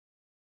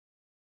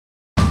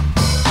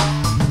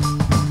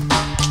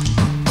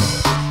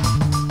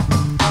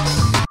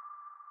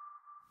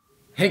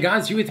Hey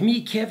guys, you're with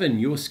me, Kevin,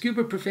 your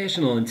scuba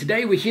professional, and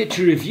today we're here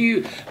to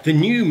review the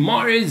new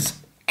Mars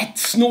At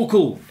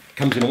Snorkel.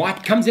 Comes in a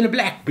white, comes in a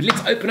black, but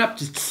let's open up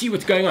just to see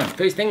what's going on.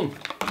 First thing,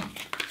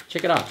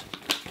 check it out.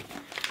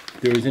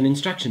 There is an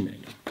instruction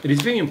manual. It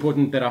is very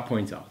important that I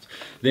point out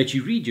that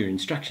you read your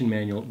instruction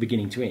manual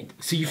beginning to end,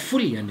 so you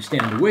fully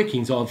understand the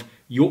workings of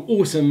your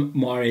awesome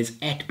Mars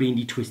At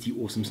Bendy Twisty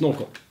Awesome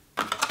Snorkel.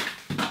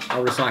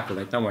 I'll recycle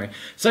that, don't worry.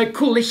 So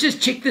cool, let's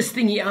just check this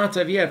thingy out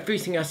over here.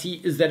 First thing I see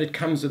is that it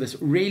comes with this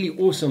really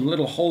awesome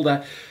little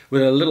holder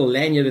with a little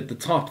lanyard at the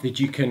top that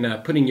you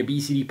can put in your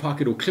BCD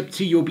pocket or clip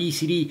to your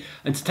BCD.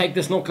 And to take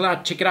the snorkel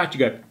out, check it out,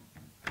 you go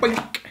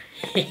boink.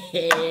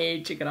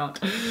 Check it out.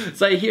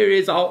 So here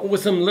is our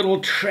awesome little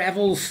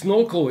travel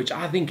snorkel, which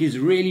I think is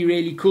really,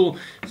 really cool.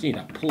 So you need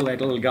to pull that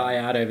little guy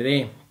out over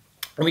there.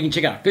 And we can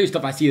check it out. First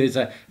off, I see it's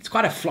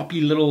quite a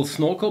floppy little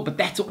snorkel, but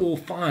that's all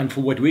fine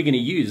for what we're going to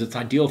use. It's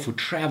ideal for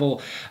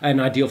travel and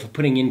ideal for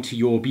putting into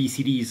your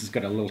BCDs. It's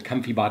got a little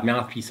comfy bite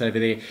mouthpiece over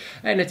there,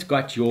 and it's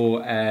got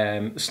your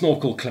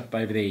snorkel clip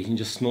over there. You can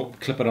just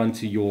clip it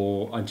onto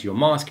your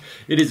mask.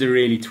 It is a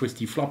really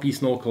twisty, floppy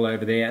snorkel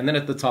over there, and then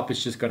at the top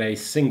it's just got a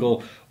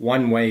single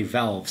one-way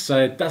valve,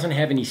 so it doesn't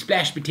have any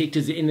splash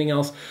protectors or anything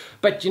else.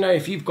 But you know,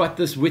 if you've got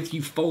this with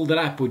you folded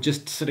up or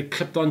just sort of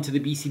clipped onto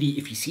the BCD,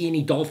 if you see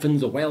any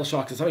dolphins or whale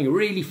sharks or something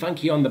really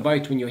funky on the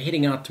boat when you're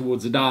heading out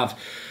towards a dive,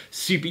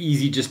 super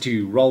easy just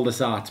to roll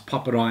this out,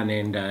 pop it on,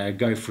 and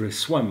go for a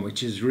swim,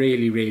 which is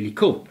really, really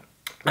cool.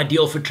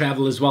 Ideal for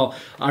travel as well.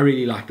 I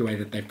really like the way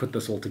that they put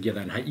this all together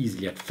and how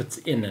easily it fits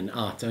in and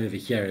out over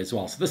here as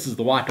well. So this is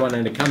the white one,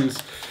 and it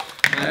comes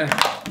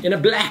in a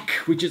black,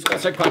 which is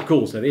also quite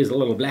cool. So there's a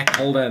little black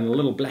holder and a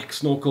little black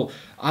snorkel.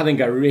 I think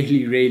a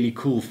really, really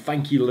cool,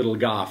 funky little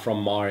guy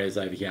from Mars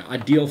over here.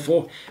 Ideal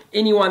for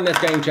anyone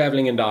that's going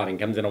traveling and diving.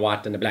 Comes in a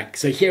white and a black.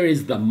 So here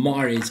is the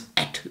Mars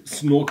At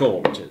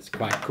Snorkel, which is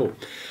quite cool.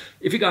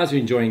 If you guys are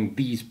enjoying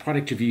these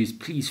product reviews,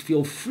 please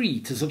feel free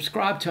to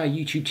subscribe to our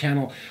YouTube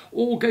channel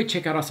or go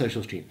check out our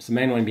social streams. The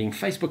main one being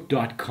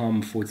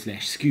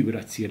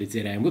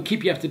facebook.com/scuba.co.za, and we'll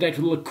keep you up to date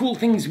with all the cool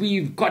things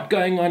we've got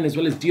going on, as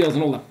well as deals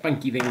and all the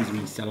funky things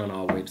we sell on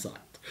our website.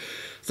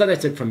 So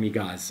that's it from me,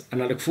 guys,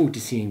 and I look forward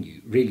to seeing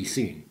you really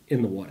soon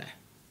in the water.